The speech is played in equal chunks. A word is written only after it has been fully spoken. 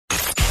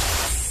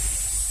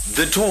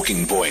The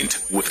Talking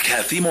Point with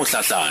Kathy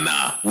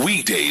Motlatlana.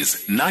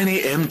 Weekdays, 9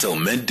 a.m. till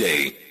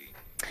midday.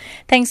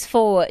 Thanks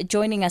for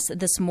joining us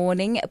this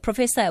morning.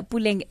 Professor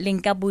Puleng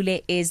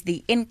Lenkabula is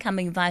the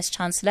incoming Vice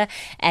Chancellor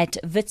at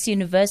Wits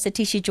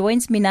University. She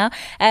joins me now.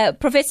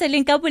 Professor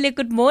Lenkabula,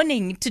 good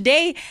morning.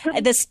 Today,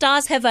 the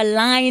stars have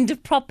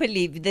aligned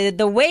properly.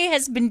 The way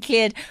has been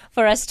cleared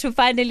for us to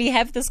finally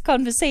have this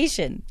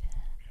conversation.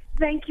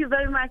 Thank you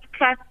very much,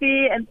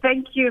 Kathy, and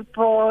thank you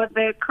for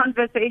the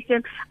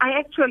conversation. I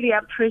actually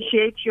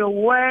appreciate your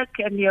work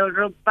and your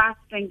robust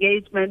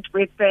engagement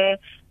with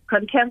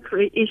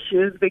contemporary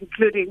issues,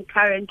 including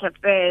current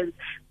affairs.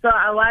 So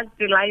I was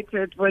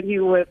delighted when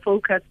you were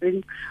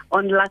focusing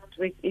on last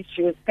week's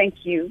issues.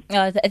 Thank you.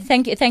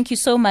 Thank you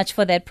so much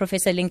for that,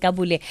 Professor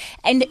Lenkabula.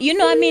 And,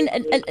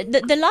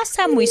 the last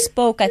time we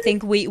spoke, I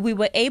think we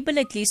were able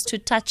at least to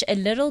touch a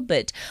little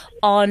bit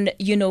on,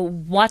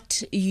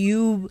 what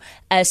you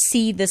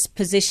see this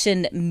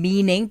position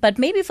meaning, but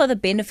maybe for the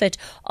benefit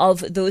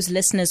of those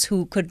listeners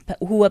who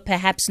were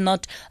perhaps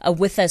not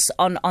with us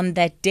on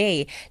that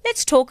day.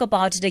 Let's talk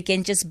about it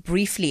again, just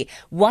briefly,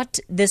 what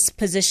this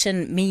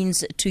position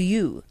means to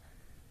you.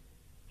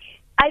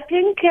 I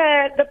think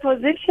the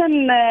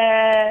position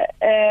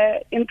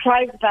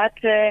implies that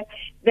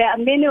there are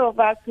many of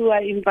us who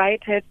are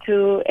invited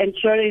to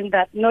ensuring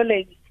that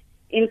knowledge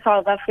in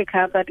South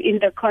Africa, but in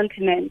the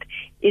continent,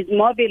 is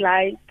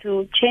mobilized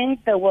to change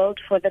the world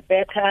for the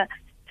better,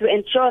 to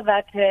ensure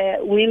that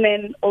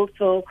women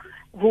also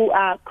who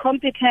are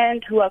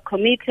competent, who are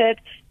committed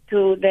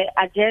to the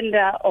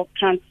agenda of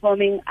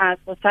transforming our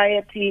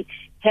society,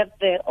 have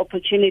the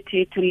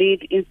opportunity to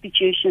lead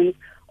institutions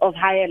of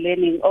higher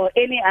learning or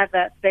any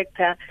other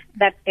sector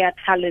that their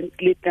talents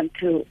lead them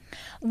to.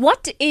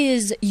 What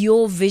is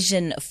your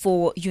vision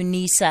for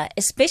Unisa,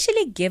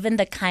 especially given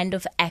the kind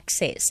of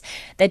access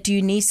that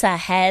Unisa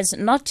has,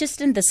 not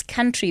just in this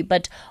country,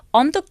 but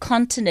on the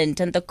continent,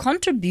 and the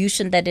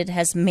contribution that it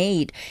has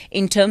made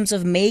in terms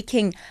of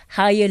making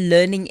higher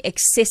learning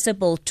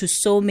accessible to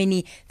so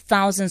many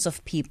thousands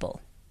of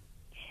people?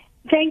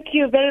 Thank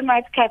you very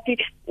much, Kathy.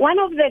 One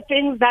of the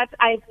things that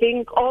I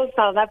think all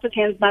South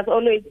Africans must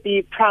always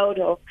be proud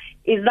of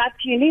is that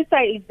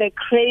Unisa is the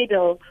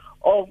cradle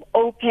of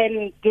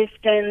open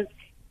distance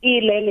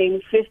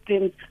e-learning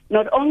systems,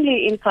 not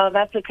only in South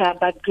Africa,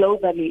 but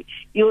globally.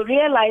 You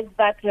realize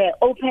that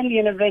Open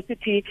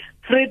University,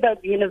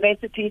 Freeburg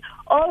University,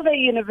 all the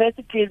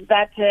universities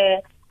that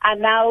are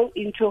now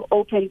into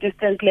open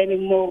distance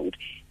learning mode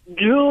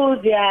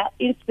drew their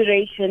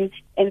inspiration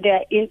and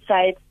their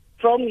insights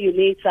from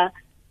Unisa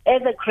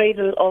as a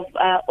cradle of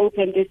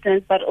open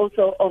distance, but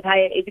also of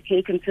higher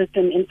education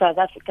system in South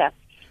Africa.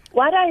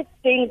 What I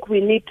think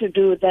we need to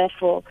do,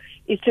 therefore,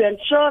 is to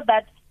ensure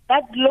that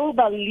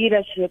global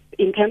leadership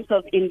in terms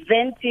of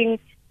inventing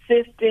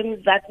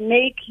systems that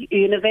make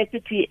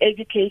university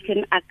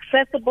education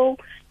accessible,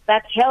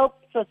 that help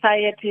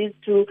societies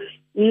to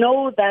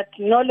know that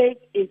knowledge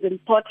is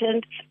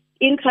important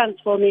in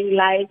transforming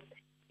lives,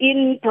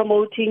 in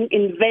promoting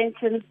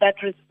inventions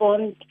that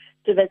respond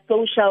to the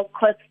social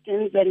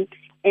questions and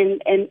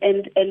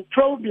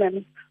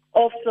problems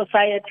of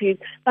societies,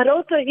 but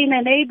also in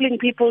enabling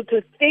people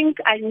to think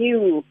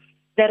anew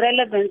the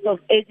relevance of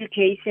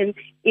education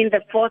in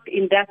the fourth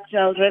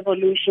industrial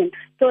revolution,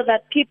 so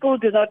that people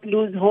do not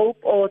lose hope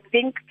or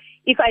think,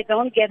 if I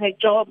don't get a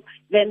job,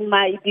 then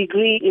my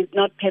degree is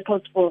not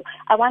purposeful.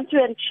 I want to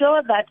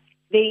ensure that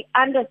they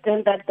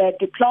understand that their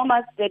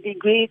diplomas, their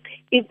degrees,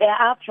 if they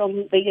are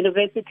from the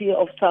University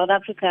of South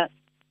Africa,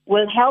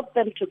 will help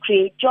them to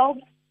create jobs,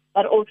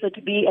 but also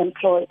to be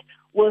employed,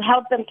 will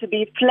help them to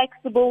be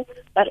flexible,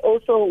 but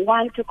also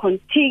want to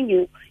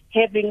continue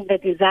having the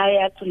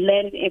desire to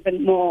learn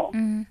even more.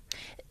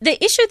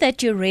 The issue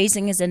that you're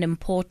raising is an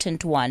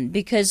important one,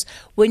 because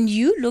when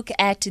you look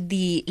at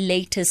the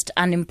latest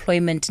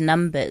unemployment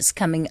numbers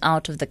coming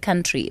out of the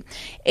country,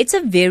 it's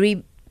a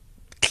very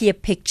clear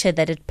picture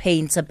that it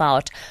paints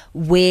about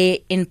where,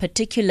 in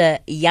particular,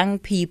 young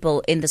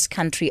people in this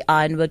country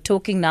are. And we're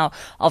talking now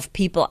of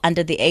people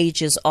under the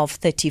ages of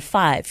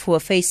 35 who are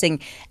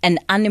facing an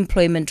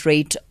unemployment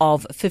rate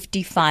of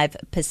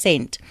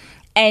 55%.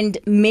 And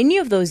many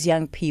of those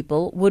young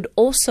people would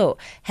also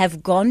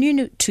have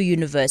gone to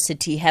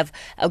university, have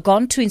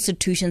gone to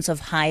institutions of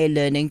higher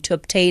learning to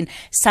obtain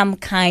some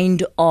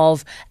kind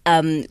of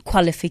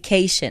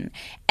qualification.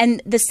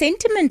 And the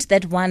sentiment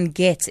that one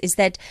gets is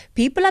that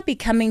people are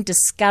becoming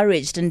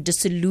discouraged and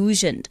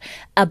disillusioned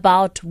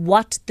about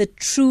what the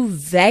true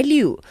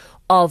value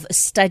of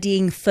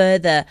studying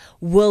further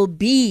will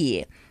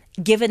be,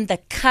 given the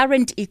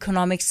current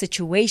economic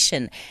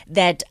situation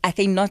that I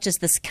think not just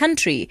this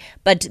country,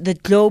 but the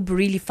globe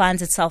really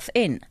finds itself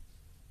in.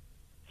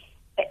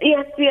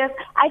 Yes.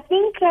 I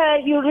think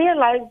you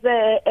realize,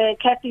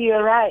 Kathy,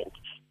 you're right.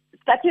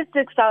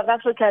 Statistics South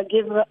Africa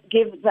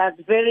gives us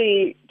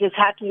very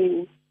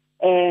disheartening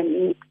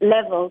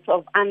levels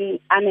of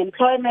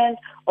unemployment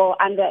or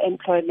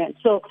underemployment.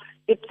 So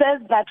it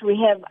says that we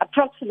have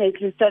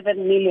approximately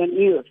 7 million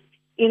youth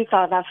in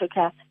South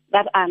Africa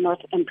that are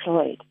not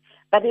employed.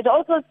 But it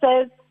also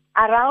says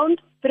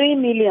around 3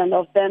 million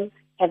of them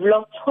have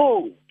lost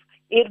hope,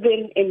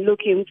 even in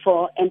looking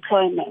for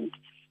employment.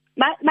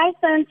 My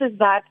sense is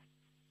that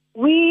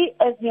we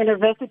as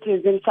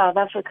universities in South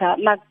Africa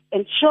must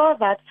ensure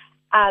that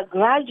our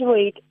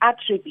graduate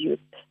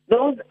attributes,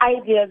 those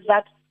ideas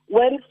that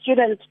when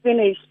students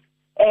finish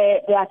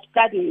their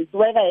studies,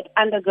 whether at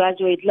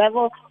undergraduate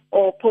level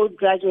or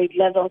postgraduate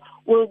level,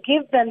 will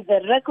give them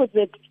the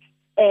requisite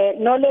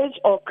knowledge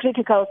or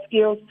critical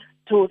skills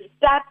to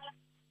start,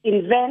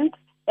 invent,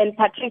 and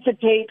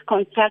participate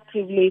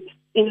constructively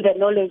in the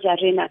knowledge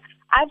arena.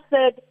 I've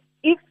said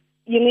if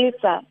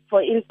Unisa,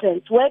 for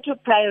instance, were to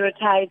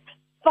prioritize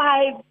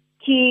 5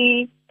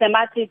 key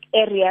thematic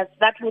areas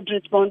that would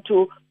respond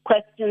to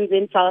questions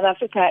in South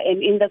Africa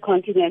and in the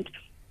continent,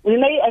 we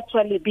may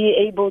actually be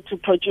able to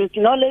produce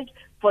knowledge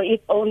for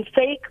its own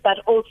sake, but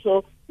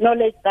also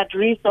knowledge that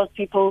resource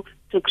people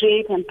to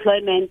create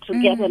employment, to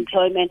get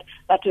employment,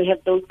 but to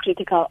have those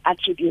critical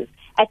attributes.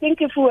 I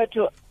think if we were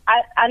to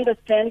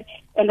understand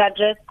and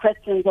address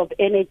questions of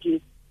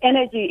energy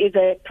is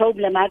a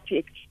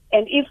problematic,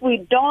 and if we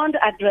don't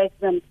address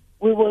them,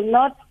 we will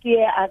not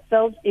steer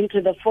ourselves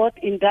into the fourth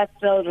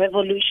industrial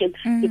revolution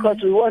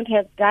because we won't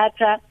have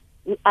data.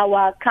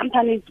 Our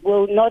companies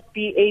will not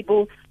be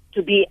able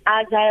to be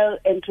agile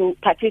and to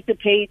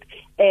participate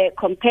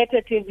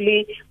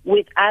competitively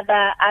with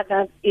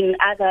others in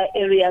other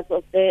areas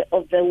of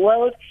the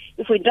world.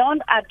 If we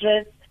don't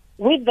address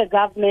with the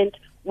government,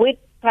 with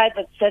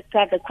private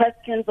sector, the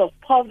questions of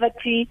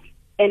poverty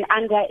and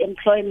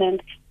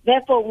underemployment,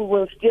 therefore we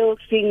will still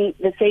sing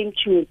the same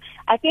tune.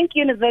 I think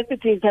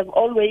universities have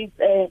always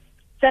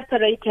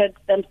separated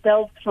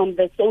themselves from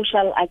the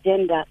social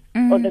agenda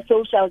or the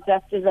social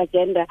justice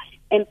agenda.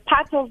 And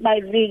part of my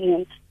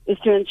vision is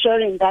to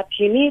ensuring that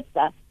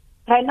Unisa,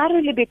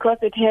 primarily because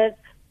it has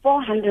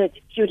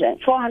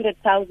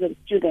 400,000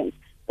 students,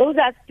 those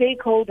are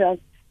stakeholders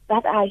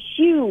that are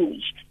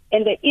huge,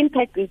 and the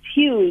impact is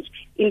huge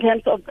in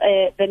terms of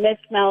the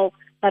national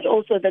but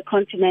also the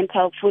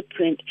continental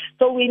footprint.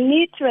 So we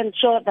need to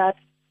ensure that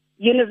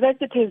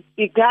universities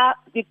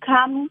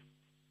become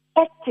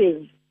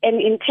active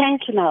and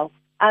intentional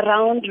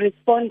around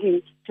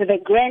responding to the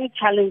grand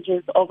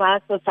challenges of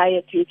our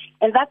society.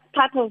 And that's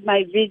part of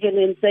my vision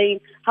in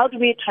saying, how do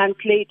we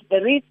translate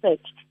the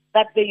research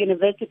that the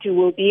university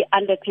will be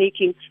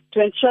undertaking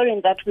to ensuring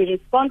that we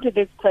respond to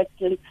these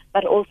questions,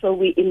 but also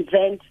we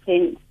invent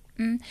things.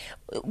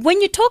 When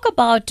you talk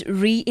about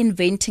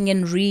reinventing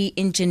and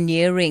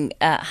re-engineering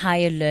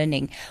higher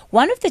learning,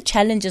 one of the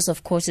challenges,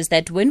 of course, is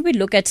that when we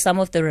look at some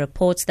of the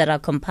reports that are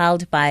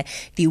compiled by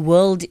the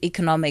World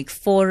Economic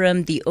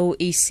Forum, the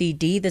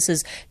OECD, this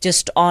is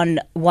just on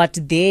what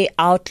their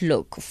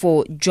outlook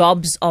for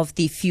jobs of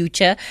the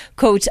future,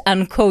 quote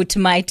unquote,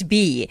 might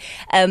be.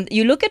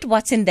 You look at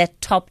what's in that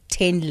top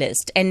 10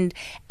 list, and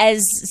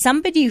as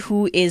somebody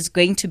who is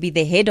going to be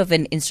the head of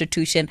an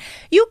institution,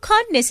 you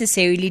can't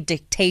necessarily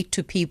dictate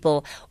to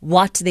people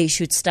what they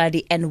should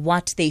study and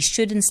what they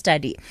shouldn't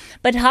study.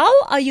 But how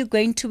are you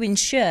going to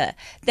ensure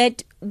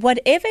that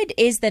whatever it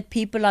is that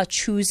people are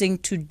choosing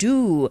to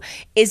do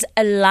is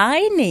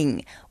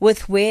aligning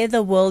with where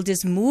the world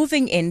is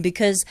moving in?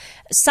 Because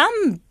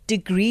some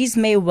degrees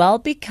may well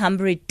become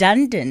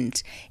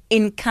redundant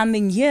in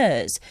coming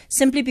years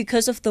simply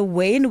because of the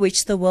way in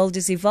which the world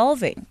is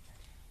evolving.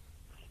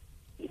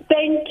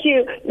 Thank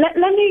you. Let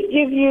me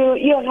give you,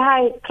 you're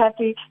right,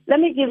 Kathy. Let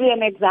me give you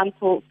an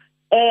example.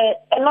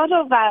 A lot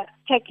of our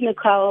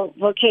technical,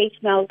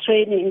 vocational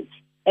training,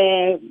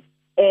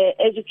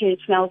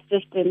 educational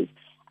systems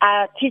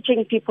are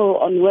teaching people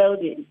on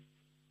welding.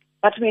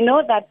 But we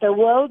know that the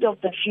world of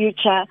the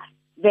future,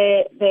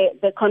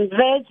 the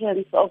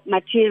convergence of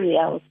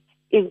materials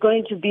is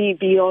going to be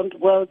beyond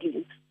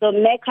welding. So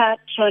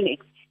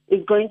mechatronics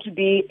is going to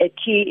be a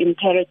key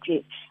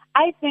imperative.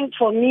 I think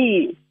for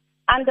me,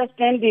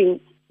 understanding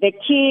the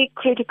key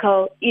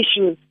critical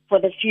issues for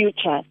the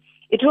future,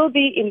 it will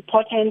be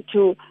important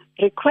to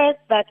request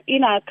that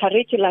in our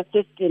curricular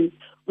systems,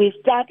 we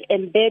start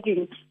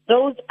embedding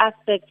those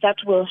aspects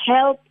that will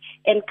help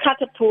and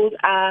catapult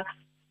our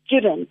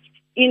students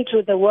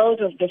into the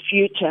world of the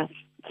future.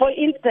 For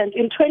instance,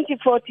 in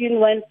 2014,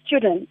 when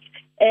students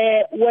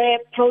were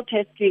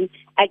protesting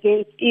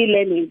against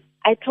e-learning,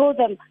 I told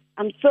them,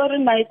 I'm sorry,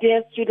 my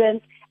dear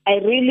students, I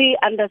really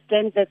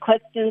understand the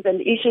questions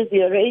and issues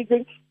you're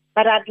raising,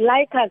 but I'd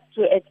like us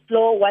to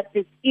explore what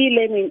this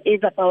e-learning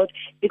is about,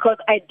 because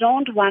I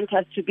don't want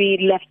us to be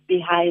left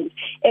behind.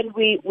 And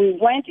we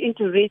went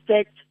into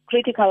research,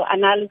 critical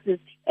analysis,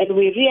 and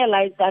we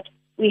realized that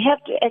we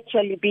have to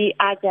actually be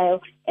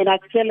agile and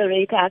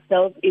accelerate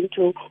ourselves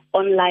into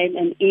online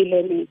and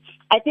e-learning.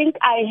 I think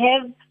I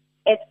have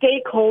a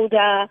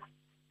stakeholder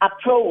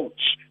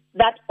approach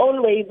that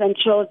always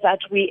ensures that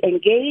we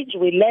engage,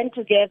 we learn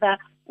together,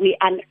 we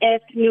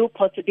unearth new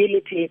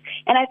possibilities.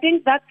 And I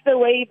think that's the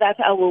way that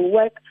I will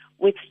work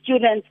with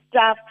students,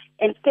 staff,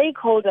 and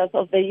stakeholders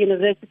of the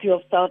University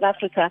of South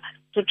Africa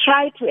to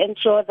try to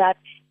ensure that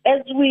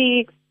as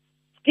we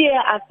steer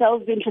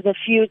ourselves into the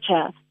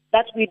future,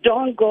 that we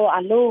don't go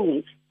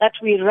alone, that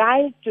we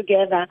rise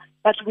together,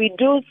 but we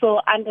do so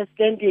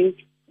understanding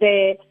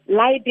the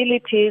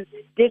liabilities,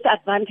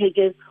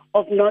 disadvantages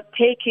of not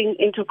taking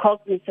into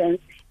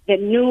cognizance the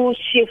new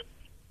shift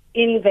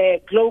in the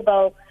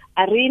global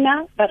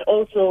arena, but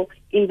also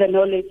in the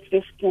knowledge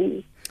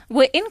system.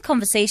 We're in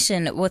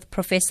conversation with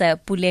Professor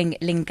Puleng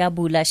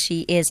Lenkabula.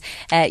 She is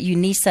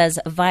Unisa's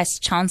Vice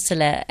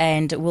Chancellor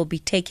and will be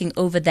taking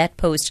over that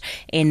post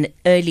in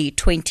early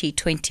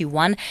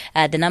 2021.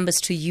 The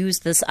numbers to use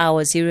this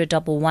hour,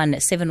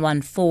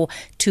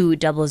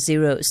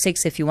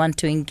 011-714-2006, if you want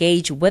to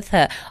engage with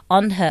her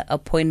on her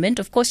appointment.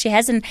 Of course, she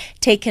hasn't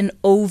taken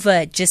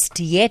over just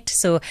yet,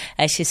 so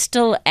she's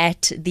still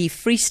at the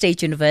Free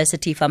State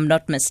University, if I'm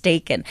not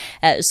mistaken.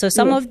 So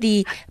some of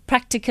the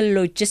practical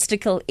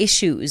logistical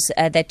issues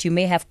that you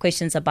may have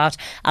questions about,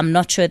 I'm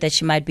not sure that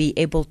she might be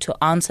able to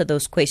answer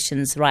those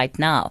questions right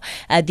now.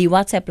 The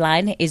WhatsApp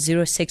line is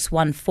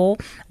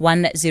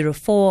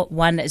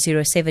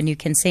 0614-104-107. You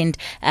can send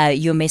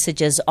your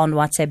messages on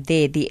WhatsApp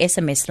there. The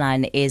SMS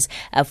line is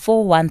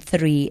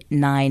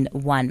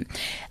 41391.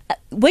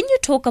 When you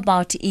talk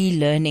about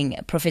e-learning,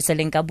 Professor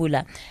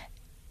Lenkabula,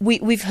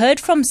 We've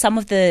heard from some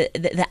of the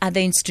other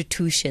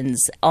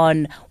institutions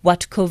on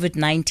what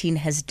COVID-19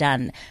 has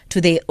done to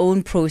their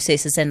own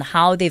processes and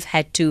how they've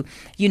had to,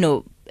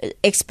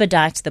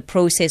 expedite the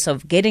process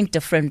of getting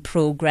different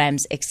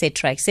programs,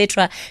 etc.,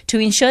 to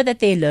ensure that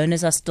their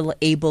learners are still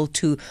able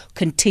to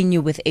continue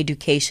with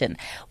education.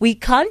 We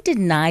can't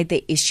deny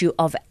the issue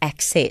of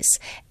access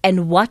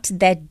and what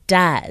that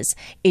does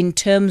in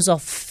terms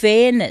of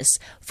fairness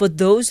for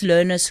those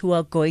learners who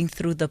are going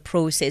through the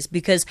process,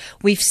 because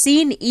we've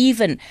seen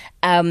even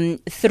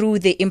through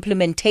the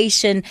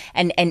implementation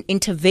and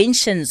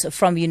interventions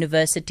from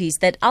universities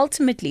that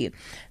ultimately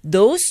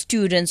those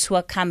students who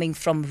are coming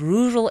from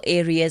rural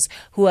areas,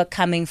 who are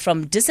coming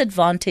from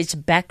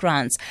disadvantaged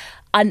backgrounds,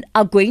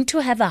 are going to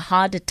have a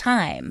harder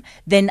time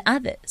than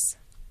others.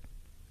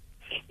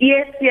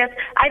 Yes.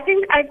 I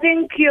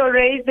think you're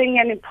raising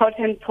an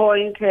important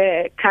point,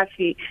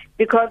 Kathy,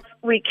 because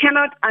we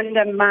cannot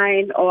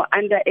undermine or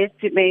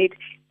underestimate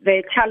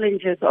the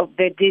challenges of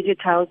the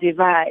digital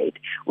divide.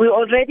 We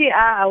already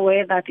are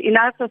aware that in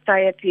our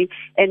society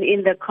and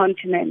in the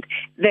continent,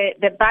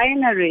 the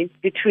binaries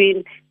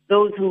between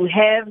those who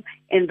have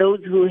and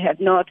those who have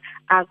not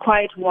are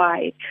quite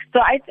wide. So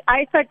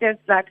I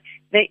suggest that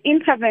the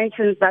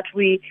interventions that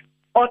we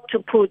ought to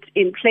put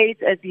in place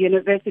as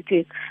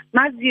universities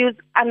must use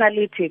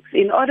analytics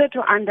in order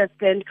to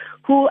understand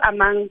who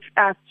amongst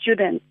our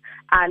students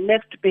are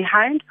left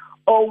behind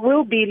or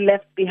will be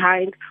left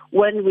behind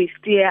when we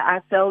steer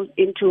ourselves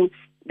into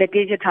the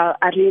digital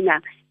arena,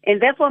 and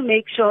therefore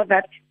make sure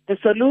that the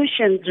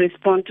solutions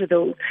respond to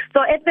those.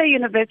 So at the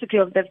University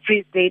of the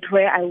Free State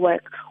where I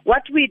work,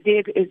 what we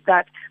did is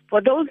that for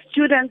those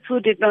students who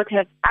did not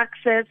have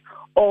access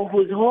or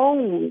whose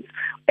homes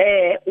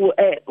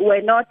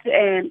were not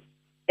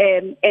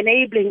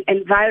enabling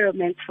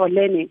environments for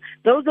learning,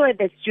 those were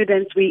the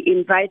students we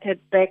invited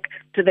back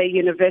to the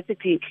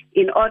university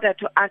in order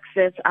to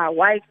access our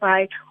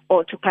Wi-Fi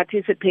or to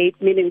participate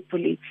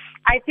meaningfully.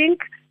 I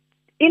think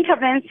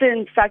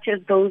interventions such as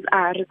those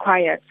are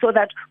required so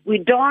that we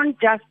don't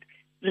just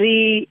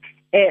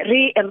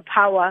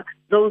re-empower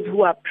those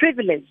who are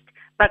privileged,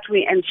 but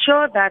we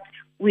ensure that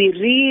we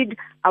read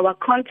our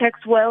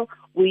context well,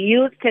 we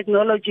use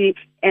technology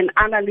and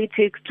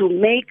analytics to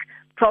make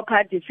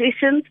proper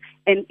decisions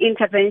and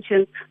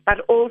interventions, but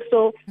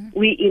also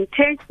we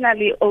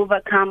intentionally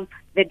overcome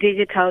the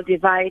digital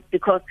divide,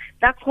 because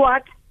that's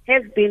what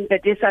has been the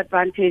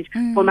disadvantage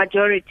for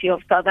majority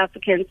of South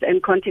Africans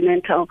and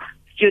continental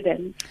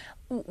students.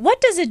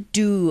 What does it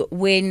do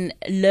when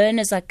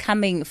learners are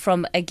coming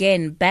from,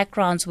 again,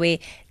 backgrounds where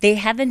they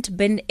haven't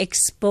been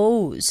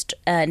exposed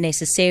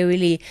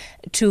necessarily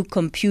to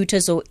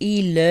computers or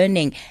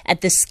e-learning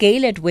at the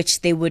scale at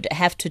which they would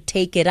have to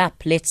take it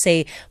up, let's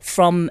say,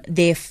 from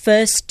their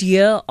first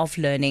year of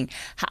learning?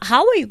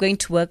 How are you going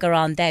to work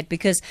around that?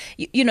 Because,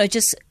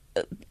 just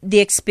the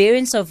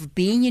experience of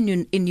being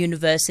in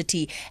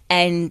university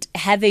and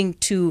having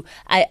to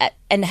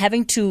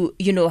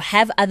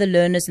have other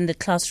learners in the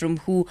classroom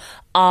who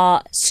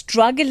are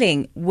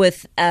struggling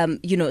with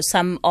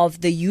some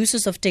of the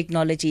uses of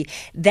technology,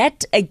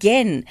 that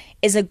again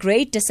is a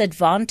great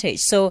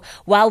disadvantage. So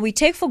while we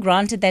take for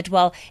granted that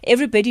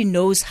everybody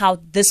knows how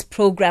this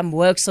program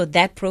works or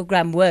that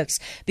program works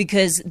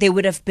because they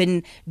would have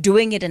been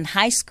doing it in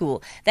high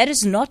school, that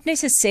is not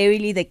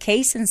necessarily the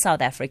case in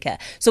South Africa.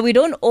 So we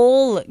don't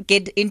all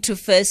get into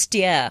first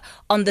year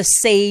on the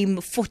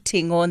same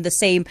footing or on the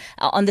same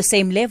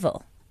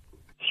level.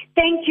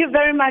 Thank you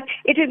very much.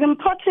 It is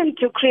important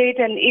to create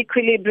an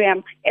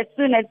equilibrium as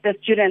soon as the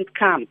students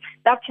come.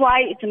 That's why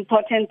it's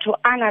important to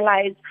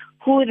analyze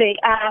who they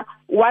are,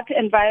 what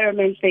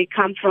environments they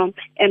come from,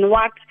 and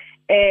what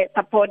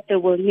support they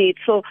will need.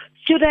 So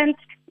student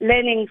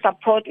learning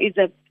support is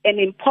an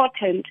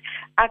important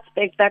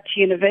aspect that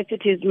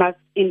universities must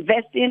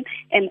invest in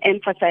and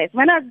emphasize.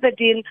 When I was the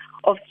Dean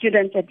of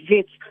Students at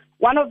WITS,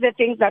 one of the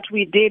things that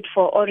we did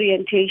for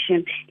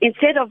orientation,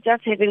 instead of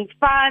just having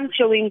fun,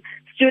 showing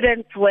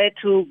students where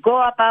to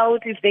go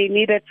about if they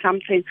needed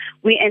something,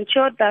 we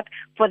ensured that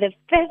for the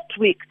first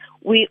week,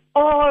 we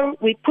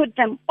put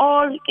them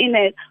all in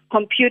a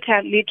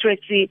computer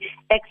literacy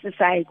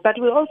exercise. But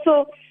we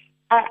also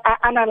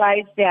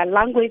analyze their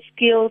language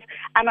skills,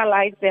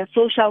 analyze their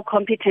social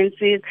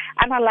competencies,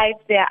 analyze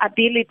their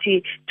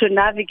ability to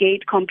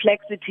navigate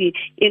complexity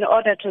in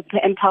order to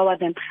empower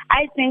them.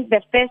 I think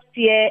the first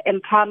year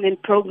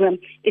empowerment program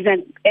is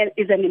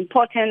an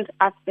important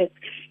aspect.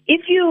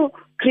 If you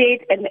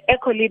create an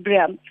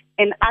equilibrium,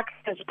 an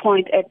access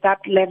point at that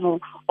level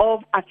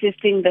of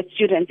assisting the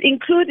students,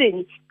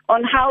 including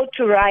on how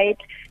to write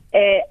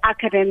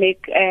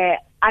academic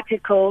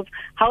articles,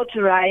 how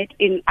to write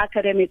in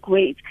academic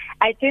ways,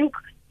 I think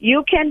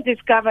you can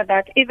discover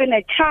that even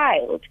a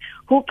child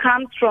who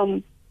comes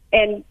from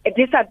a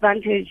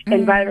disadvantaged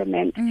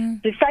environment,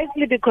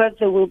 precisely because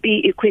they will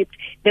be equipped,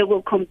 they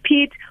will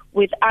compete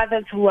with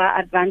others who are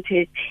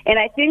advantaged. And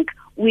I think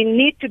we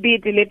need to be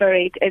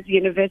deliberate as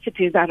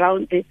universities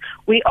around this.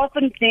 We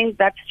often think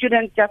that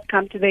students just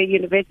come to the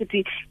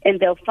university and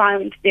they'll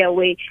find their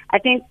way. I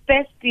think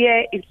first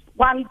year is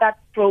that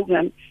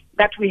program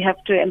that we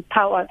have to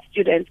empower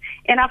students,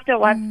 and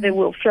afterwards they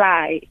will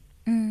fly.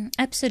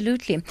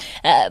 Absolutely.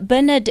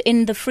 Bernard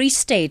in the Free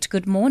State,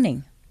 good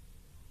morning.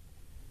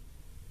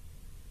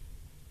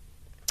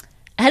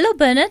 Hello,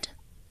 Bernard.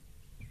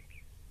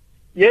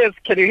 Yes,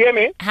 can you hear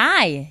me?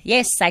 Hi.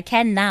 Yes, I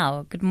can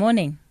now. Good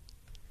morning.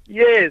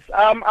 Yes,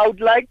 I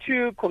would like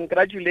to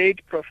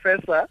congratulate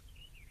Professor,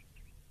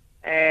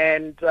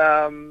 and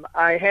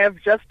I have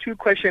just two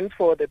questions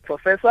for the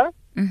Professor.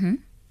 Mm-hmm.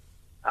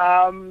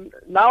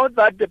 Now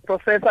that the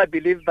Professor, I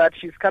believe that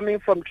she's coming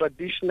from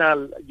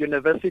traditional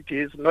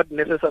universities, not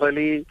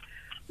necessarily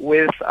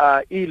with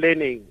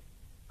e-learning,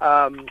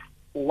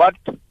 what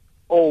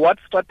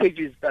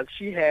strategies does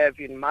she have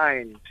in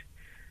mind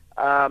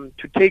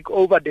to take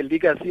over the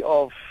legacy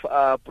of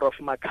Prof.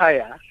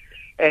 Makhanya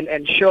and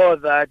ensure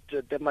that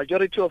the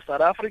majority of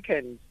South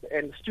Africans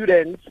and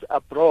students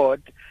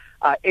abroad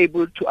are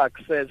able to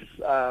access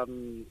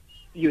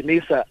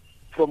Unisa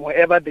from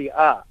wherever they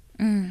are?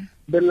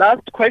 The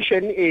last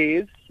question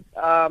is,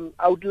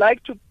 I would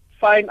like to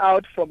find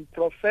out from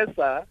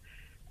Professor,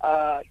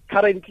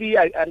 currently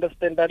I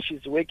understand that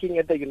she's working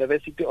at the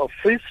University of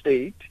Free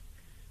State,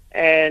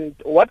 and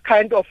what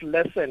kind of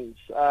lessons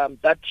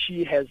that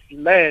she has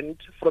learned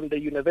from the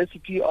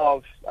University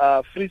of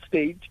Free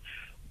State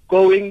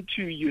going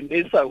to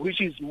Unisa,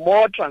 which is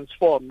more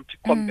transformed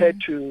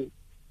compared to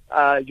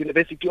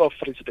University of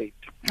Free State.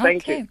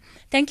 Thank you.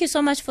 Thank you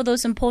so much for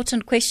those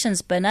important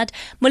questions, Bernard.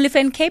 Molefe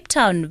in Cape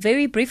Town,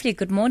 very briefly,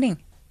 good morning.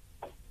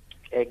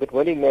 Good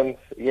morning, ma'am.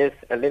 Yes,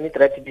 let me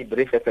try to be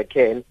brief as I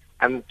can.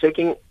 I'm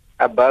talking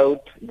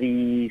about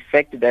the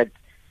fact that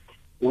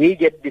we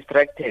get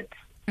distracted,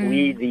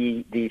 we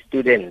the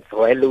students,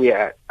 while we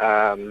are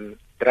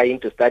trying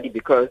to study,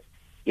 because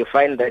you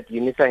find that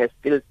Unisa has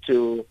still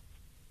to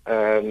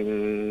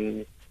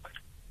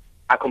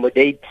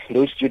accommodate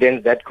those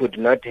students that could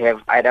not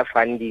have either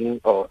funding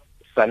or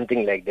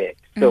something like that.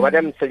 So what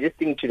I'm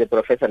suggesting to the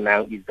Professor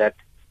now is that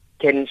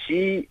can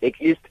she at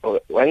least, or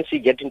once she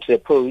gets into the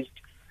post,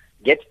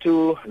 get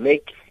to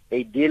make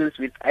a deals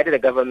with either the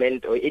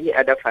government or any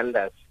other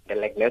funders,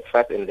 like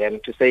NSFAS and them,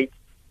 to say,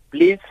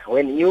 please,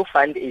 when you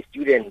fund a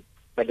student,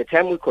 by the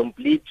time we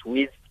complete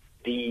with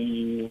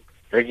the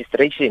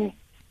registration,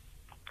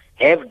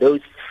 have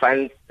those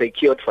funds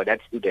secured for that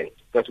student.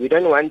 Because we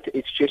don't want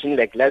a situation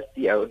like last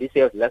year or this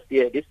year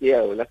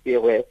or last year,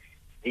 where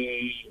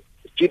the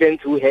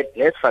students who had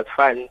NSFAS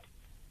fund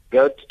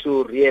got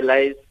to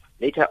realize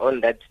later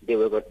on that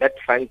that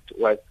fund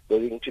was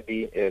going to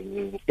be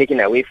taken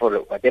away for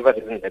whatever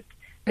reason that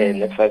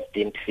NSFAS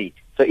didn't fit.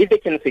 So if they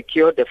can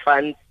secure the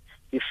funds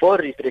before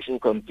registration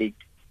complete,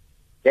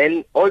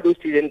 then all those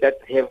students that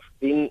have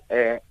been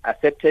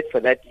accepted for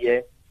that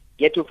year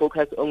get to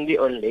focus only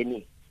on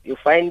learning. You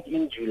find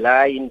in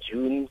July, in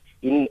June,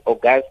 in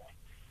August,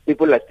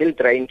 people are still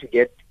trying to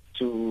get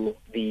to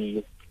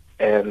the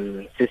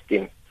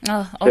system.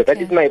 Oh, okay. So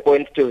that is my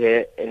point to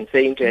her, and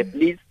saying to her,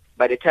 please,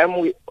 by the time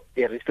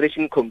the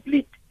registration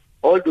complete,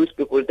 all those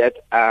people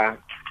that are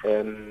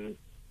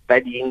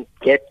studying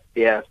get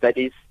their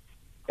studies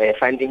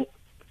funding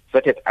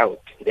sorted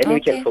out. Then we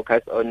can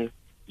focus on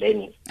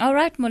learning. All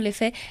right,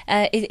 Molefe.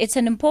 It's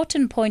an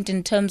important point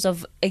in terms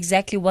of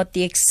exactly what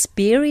the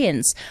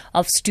experience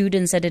of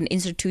students at an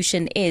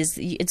institution is.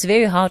 It's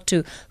very hard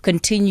to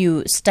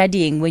continue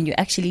studying when you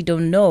actually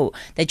don't know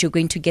that you're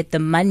going to get the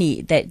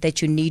money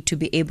that you need to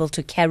be able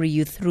to carry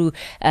you through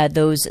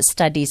those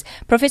studies.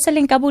 Professor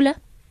Lenkabula?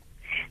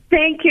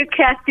 Thank you,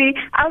 Kathy.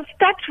 I'll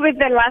start with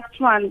the last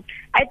one.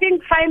 I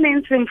think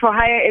financing for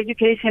higher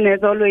education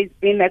has always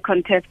been a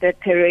contested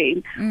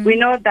terrain. We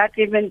know that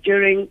even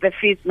during the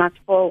Fees Must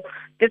Fall,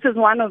 this is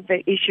one of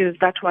the issues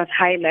that was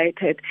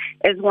highlighted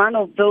as one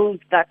of those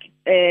that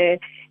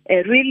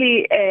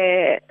really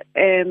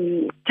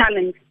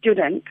challenge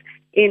students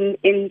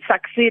in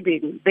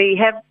succeeding. They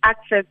have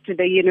access to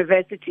the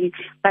university,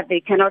 but they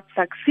cannot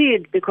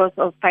succeed because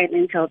of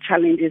financial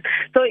challenges.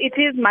 So it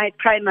is my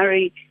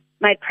primary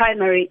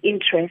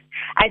interest.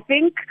 I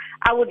think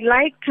I would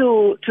like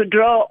to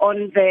draw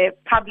on the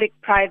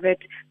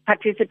public-private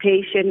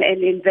participation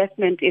and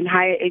investment in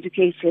higher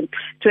education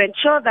to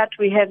ensure that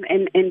we have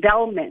an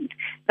endowment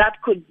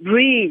that could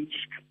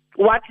bridge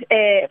what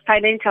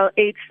financial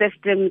aid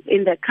systems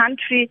in the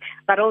country,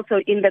 but also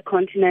in the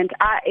continent,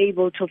 are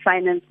able to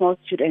finance more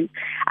students.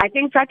 I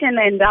think such an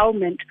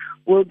endowment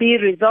will be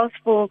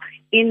resourceful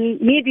in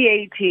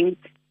mediating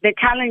the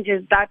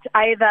challenges that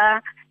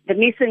either the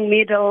missing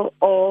middle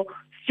or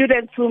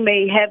students who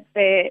may have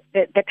the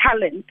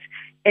talent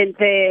and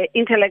the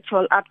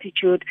intellectual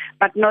aptitude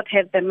but not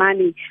have the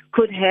money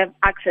could have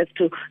access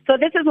to. So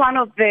this is one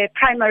of the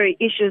primary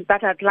issues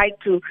that I'd like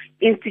to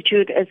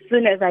institute as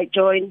soon as I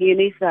join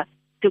Unisa,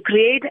 to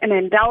create an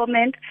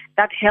endowment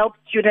that helps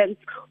students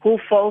who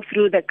fall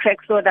through the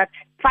cracks so that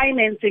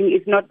financing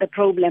is not the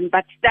problem,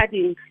 but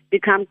studying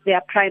becomes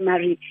their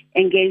primary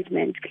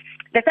engagement.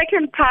 The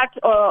second part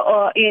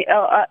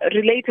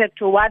related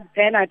to what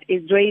Bernard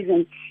is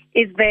raising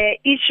is the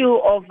issue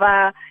of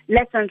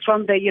lessons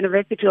from the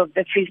University of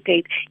the Free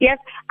State. Yes,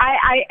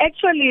 I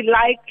actually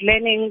like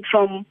learning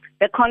from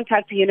the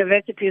contact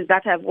universities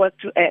that I've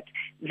worked at.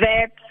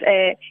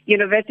 That's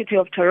University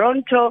of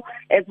Toronto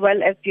as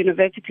well as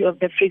University of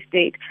the Free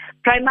State,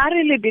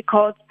 primarily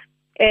because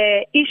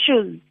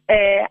issues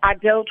are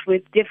dealt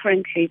with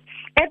differently.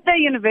 At the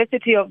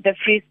University of the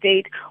Free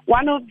State,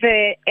 one of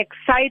the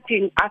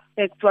exciting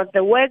aspects was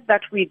the work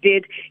that we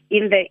did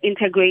in the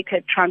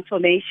integrated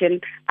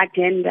transformation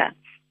agenda.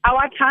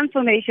 Our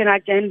transformation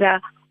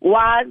agenda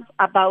was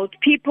about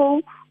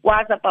people,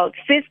 was about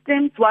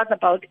systems, was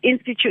about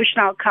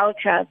institutional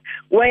cultures,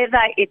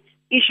 whether it's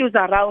issues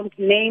around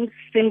names,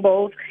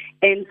 symbols,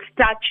 and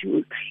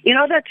statues, in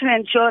order to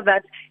ensure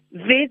that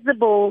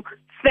visible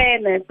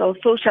fairness or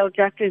social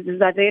justice is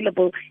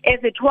available, as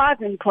it was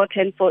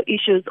important for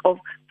issues of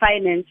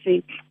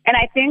financing. And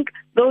I think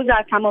those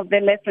are some of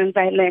the lessons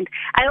I learned.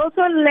 I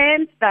also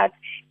learned that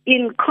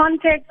in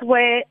contexts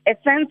where a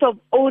sense of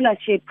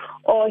ownership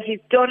or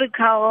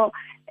historical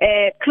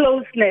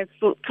closeness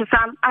to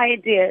some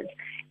ideas,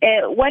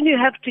 when you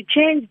have to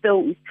change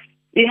those,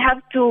 you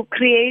have to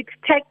create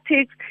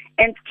tactics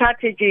and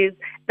strategies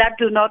that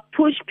do not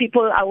push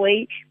people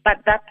away, but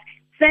that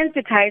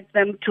sensitize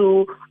them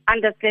to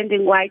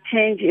understanding why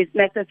change is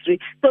necessary.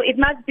 So it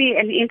must be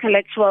an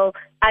intellectual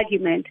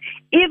argument.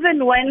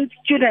 Even when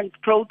students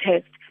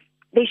protest,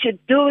 they should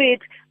do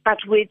it, but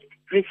with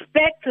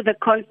respect to the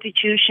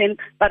Constitution,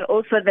 but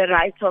also the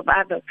rights of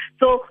others.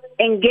 So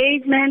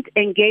engagement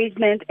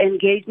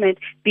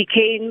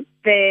became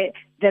the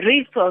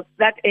resource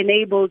that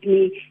enabled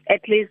me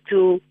at least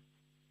to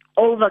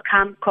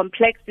overcome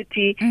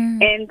complexity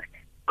and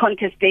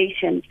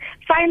contestations.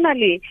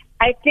 Finally,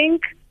 I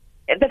think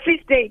the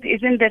Free State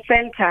is in the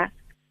center.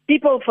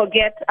 People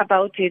forget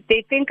about it.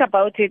 They think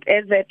about it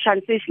as a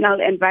transitional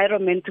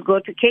environment to go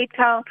to Cape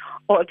Town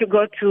or to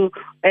go to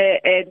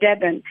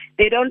Durban.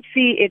 They don't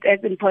see it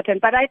as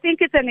important. But I think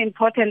it's an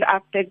important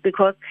aspect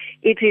because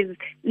it is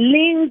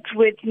linked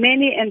with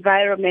many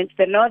environments,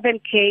 the Northern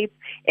Cape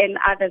and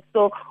others.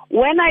 So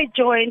when I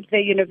joined the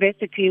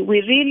university,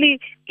 we really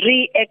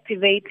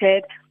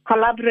reactivated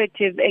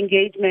collaborative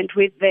engagement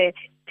with the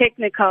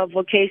technical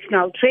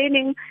vocational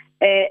training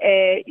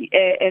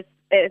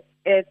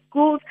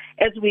schools,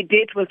 as we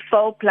did with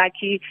Sol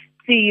Plaatje,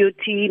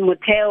 CUT,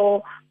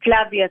 Muteo,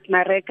 Flavius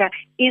Mareka,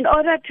 in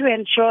order to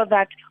ensure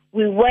that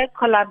we work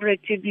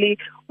collaboratively,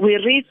 we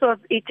resource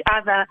each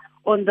other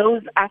on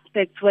those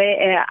aspects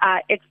where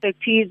our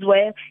expertise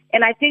were.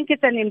 And I think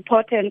it's an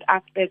important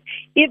aspect.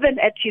 Even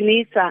at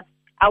Unisa,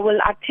 I will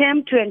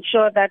attempt to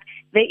ensure that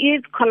there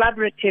is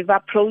collaborative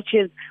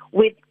approaches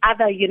with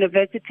other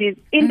universities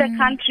in the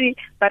country,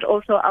 but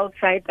also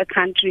outside the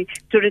country,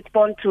 to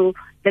respond to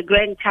the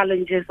grand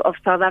challenges of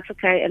South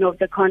Africa and of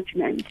the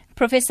continent.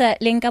 Professor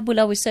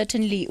Lenkabula, we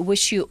certainly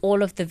wish you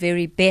all of the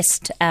very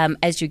best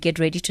as you get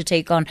ready to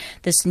take on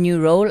this new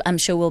role. I'm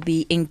sure we'll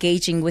be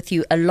engaging with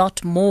you a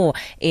lot more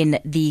in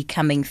the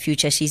coming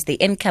future. She's the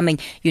incoming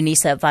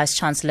Unisa Vice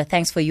Chancellor.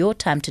 Thanks for your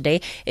time today.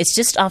 It's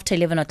just after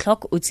 11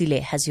 o'clock.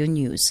 Utsile has your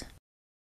news.